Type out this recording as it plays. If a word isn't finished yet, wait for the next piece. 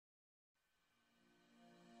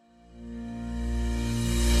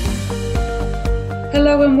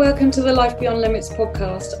Hello and welcome to the Life Beyond Limits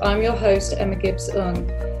podcast. I'm your host, Emma Gibbs-ng.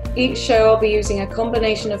 Each show I'll be using a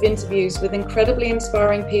combination of interviews with incredibly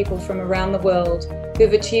inspiring people from around the world who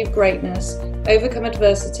have achieved greatness, overcome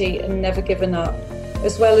adversity and never given up,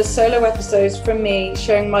 as well as solo episodes from me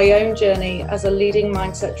sharing my own journey as a leading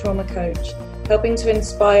mindset trauma coach, helping to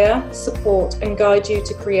inspire, support and guide you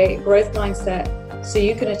to create a growth mindset so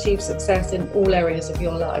you can achieve success in all areas of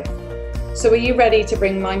your life. So are you ready to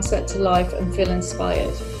bring mindset to life and feel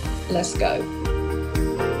inspired? Let's go.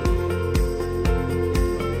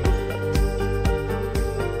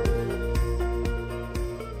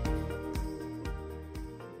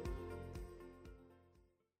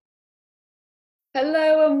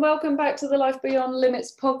 Hello and welcome back to the Life Beyond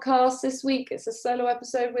Limits podcast. This week it's a solo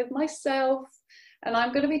episode with myself and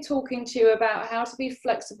I'm going to be talking to you about how to be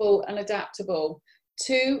flexible and adaptable.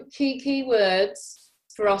 Two key words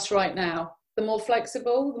for us right now. The more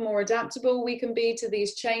flexible, the more adaptable we can be to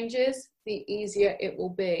these changes, the easier it will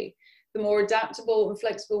be. The more adaptable and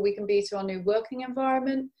flexible we can be to our new working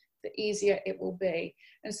environment, the easier it will be.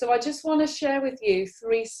 And so I just want to share with you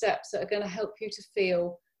 3 steps that are going to help you to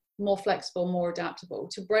feel more flexible, more adaptable,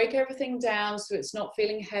 to break everything down so it's not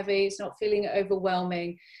feeling heavy, it's not feeling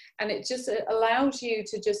overwhelming. And it just allows you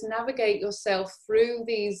to just navigate yourself through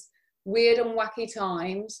these weird and wacky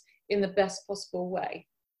times in the best possible way.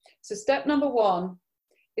 So step number 1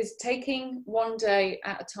 is taking one day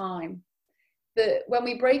at a time. That when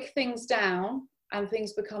we break things down and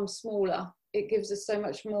things become smaller, it gives us so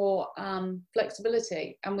much more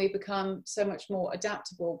flexibility and we become so much more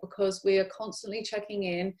adaptable because we are constantly checking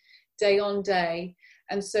in day on day.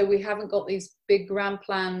 And so we haven't got these big grand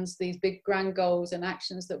plans, these big grand goals and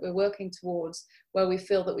actions that we're working towards where we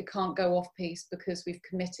feel that we can't go off piece because we've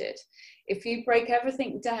committed. If you break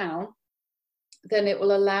everything down, then it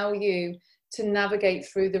will allow you to navigate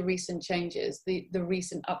through the recent changes, the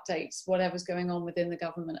recent updates, whatever's going on within the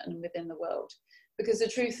government and within the world. Because the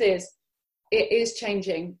truth is, it is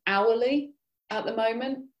changing hourly at the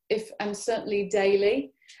moment, and certainly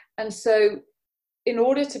daily. And so in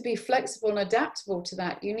order to be flexible and adaptable to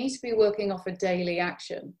that, you need to be working off a daily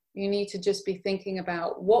action. You need to just be thinking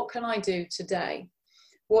about, what can I do today?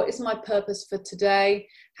 What is my purpose for today?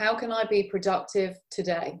 How can I be productive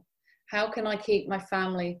today? How can I keep my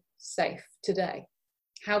family safe today?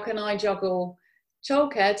 How can I juggle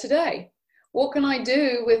childcare today? What can I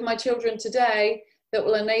do with my children today that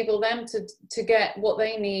will enable them to get what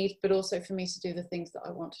they need, but also for me to do the things that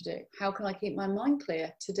I want to do? How can I keep my mind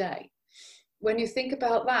clear today? When you think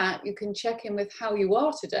about that, you can check in with how you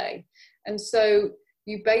are today. And so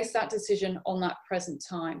you base that decision on that present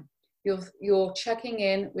time. You're checking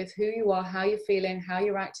in with who you are, how you're feeling, how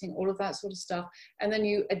you're acting, all of that sort of stuff. And then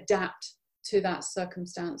you adapt to that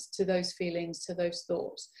circumstance, to those feelings, to those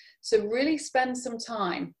thoughts. So really spend some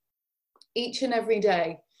time each and every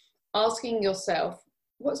day asking yourself,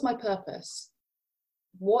 what's my purpose?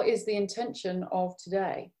 What is the intention of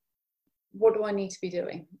today? What do I need to be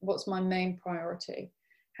doing? What's my main priority?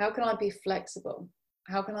 How can I be flexible?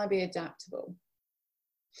 How can I be adaptable?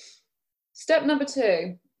 Step number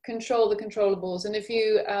 2. Control the controllables. And if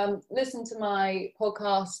you listened to my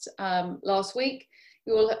podcast last week,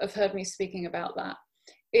 you will have heard me speaking about that.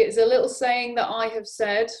 It's a little saying that I have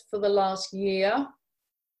said for the last year,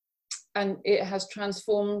 and it has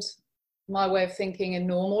transformed my way of thinking in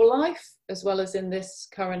normal life as well as in this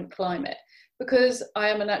current climate, because I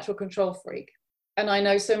am a natural control freak. And I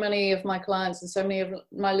know so many of my clients and so many of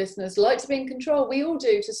my listeners like to be in control. We all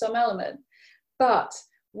do to some element, but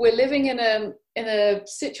we're living in a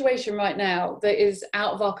situation right now that is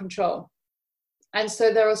out of our control. And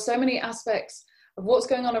so there are so many aspects of what's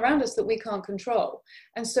going on around us that we can't control.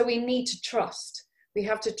 And so we need to trust. We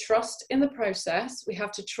have to trust in the process, we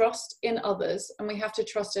have to trust in others, and we have to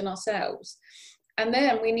trust in ourselves. And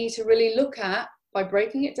then we need to really look at, by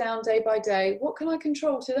breaking it down day by day, what can I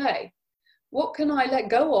control today? What can I let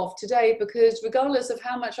go of today? Because regardless of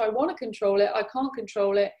how much I want to control it, I can't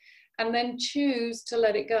control it. And then choose to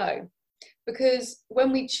let it go. Because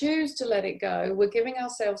when we choose to let it go, we're giving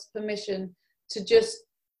ourselves permission to just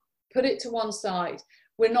put it to one side.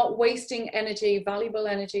 We're not wasting energy, valuable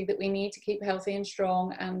energy that we need to keep healthy and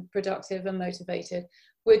strong and productive and motivated.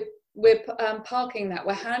 We're parking that,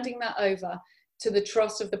 we're handing that over to the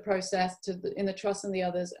trust of the process, in the trust in the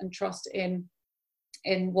others, and trust in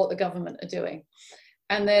what the government are doing.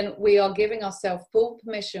 And then we are giving ourselves full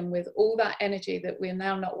permission with all that energy that we're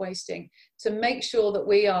now not wasting to make sure that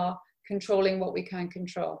we are controlling what we can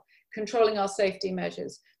control, controlling our safety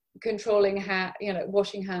measures, controlling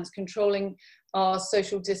washing hands, controlling our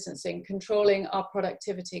social distancing, controlling our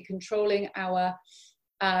productivity, controlling our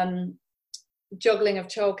juggling of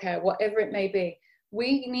childcare, whatever it may be.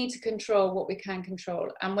 We need to control what we can control.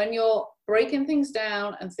 And when you're breaking things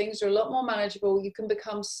down and things are a lot more manageable, you can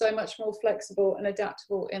become so much more flexible and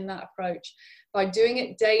adaptable in that approach. By doing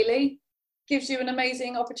it daily, gives you an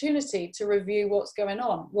amazing opportunity to review what's going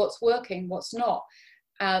on, what's working, what's not.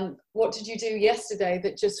 What did you do yesterday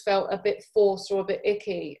that just felt a bit forced or a bit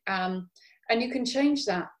icky? And you can change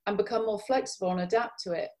that and become more flexible and adapt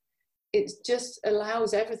to it. It just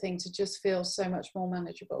allows everything to just feel so much more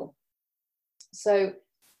manageable. So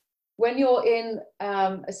when you're in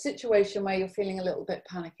a situation where you're feeling a little bit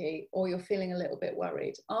panicky or you're feeling a little bit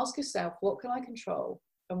worried, ask yourself, what can I control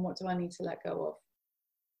and what do I need to let go of?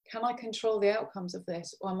 Can I control the outcomes of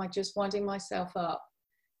this, or am I just winding myself up,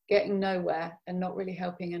 getting nowhere and not really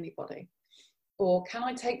helping anybody? Or can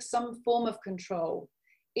I take some form of control?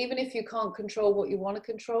 Even if you can't control what you want to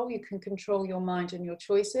control, you can control your mind and your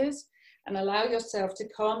choices and allow yourself to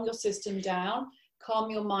calm your system down,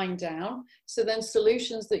 calm your mind down, so then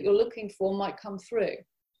solutions that you're looking for might come through.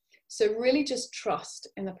 So really just trust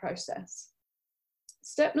in the process.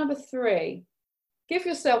 Step number 3, give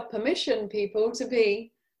yourself permission, people, to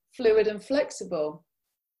be fluid and flexible.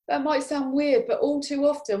 That might sound weird, but all too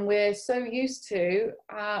often we're so used to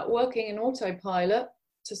working in autopilot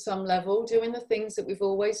to some level, doing the things that we've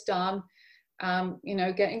always done, you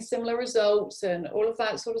know, getting similar results and all of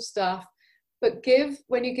that sort of stuff. But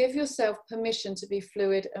when you give yourself permission to be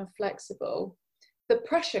fluid and flexible, the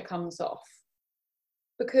pressure comes off,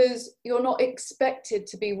 because you're not expected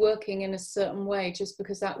to be working in a certain way just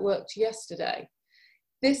because that worked yesterday.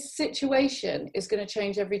 This situation is going to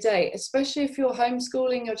change every day, especially if you're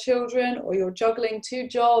homeschooling your children or you're juggling 2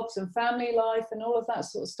 jobs and family life and all of that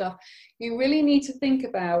sort of stuff. You really need to think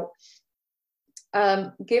about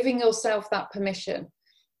giving yourself that permission.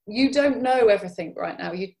 You don't know everything right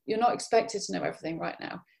now. You're not expected to know everything right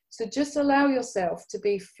now. So just allow yourself to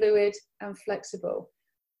be fluid and flexible.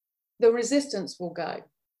 The resistance will go.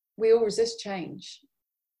 We all resist change.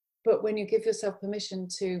 But when you give yourself permission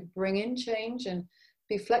to bring in change and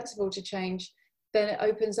be flexible to change, then it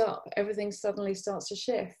opens up. Everything suddenly starts to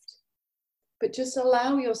shift. But just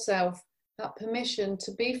allow yourself that permission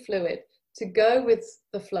to be fluid, to go with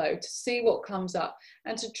the flow, to see what comes up,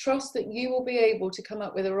 and to trust that you will be able to come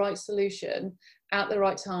up with the right solution at the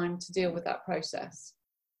right time to deal with that process.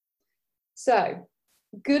 So,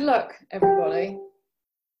 good luck, everybody.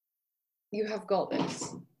 You have got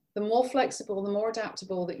this. The more flexible, the more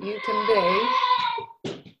adaptable that you can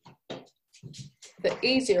be, the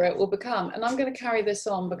easier it will become. And I'm going to carry this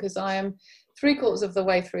on because I am 3/4 of the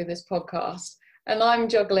way through this podcast. And I'm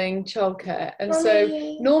juggling childcare. And so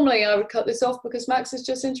normally I would cut this off because Max has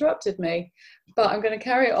just interrupted me. But I'm going to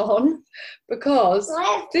carry it on because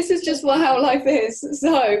this is just how life is.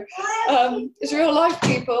 So it's real life,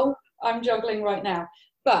 people. I'm juggling right now.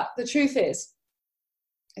 But the truth is,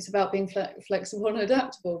 it's about being flexible and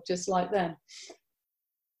adaptable, just like then.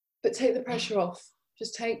 But take the pressure off.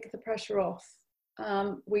 Just take the pressure off.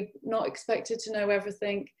 We're not expected to know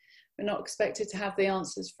everything. We're not expected to have the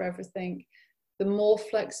answers for everything. The more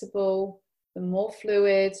flexible, the more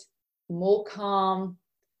fluid, the more calm,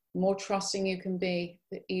 the more trusting you can be,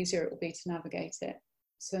 the easier it will be to navigate it.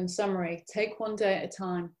 So in summary, take one day at a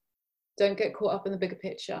time. Don't get caught up in the bigger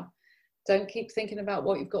picture. Don't keep thinking about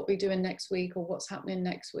what you've got to be doing next week or what's happening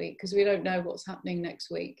next week, because we don't know what's happening next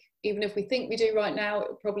week. Even if we think we do right now,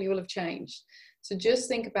 it probably will have changed. So just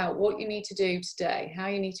think about what you need to do today, how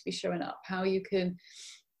you need to be showing up, how you can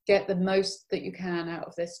get the most that you can out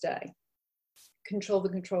of this day. Control the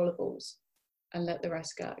controllables and let the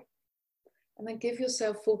rest go. And then give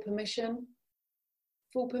yourself full permission.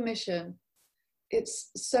 Full permission. It's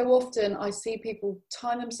so often I see people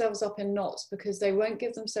tie themselves up in knots because they won't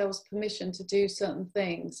give themselves permission to do certain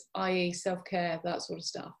things, i.e. self-care, that sort of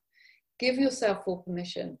stuff. Give yourself full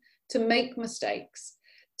permission to make mistakes,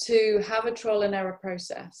 to have a trial and error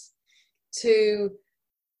process, to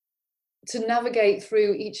navigate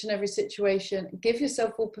through each and every situation. Give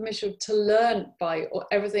yourself full permission to learn by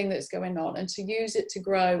everything that's going on and to use it to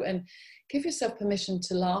grow, and give yourself permission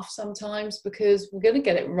to laugh sometimes, because we're going to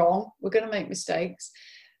get it wrong. We're going to make mistakes.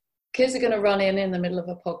 Kids are going to run in the middle of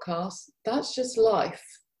a podcast. That's just life.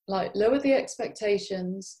 Like, lower the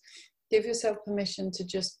expectations. Give yourself permission to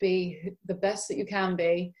just be the best that you can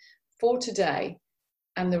be for today,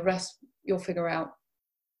 and the rest you'll figure out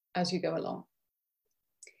as you go along.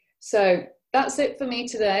 So that's it for me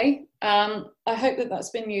today. I hope that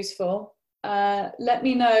that's been useful. Let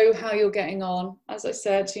me know how you're getting on. As I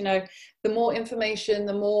said, you know, the more information,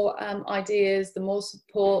 the more ideas, the more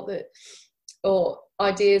support that or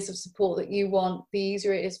ideas of support that you want, the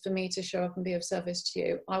easier it is for me to show up and be of service to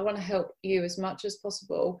you. I want to help you as much as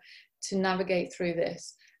possible to navigate through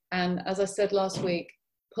this. And as I said last week,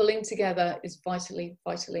 pulling together is vitally,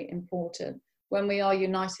 vitally important. When we are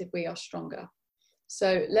united, we are stronger.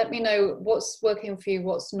 So let me know what's working for you,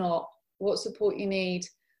 what's not, what support you need,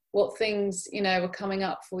 what things, are coming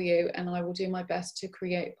up for you. And I will do my best to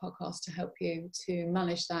create a podcast to help you to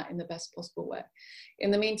manage that in the best possible way.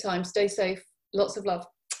 In the meantime, stay safe. Lots of love.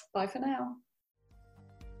 Bye for now.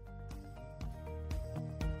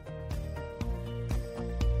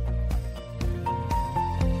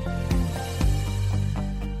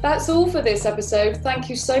 That's all for this episode. Thank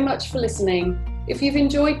you so much for listening. If you've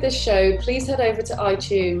enjoyed this show, please head over to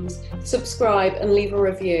iTunes, subscribe and leave a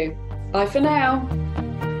review. Bye for now.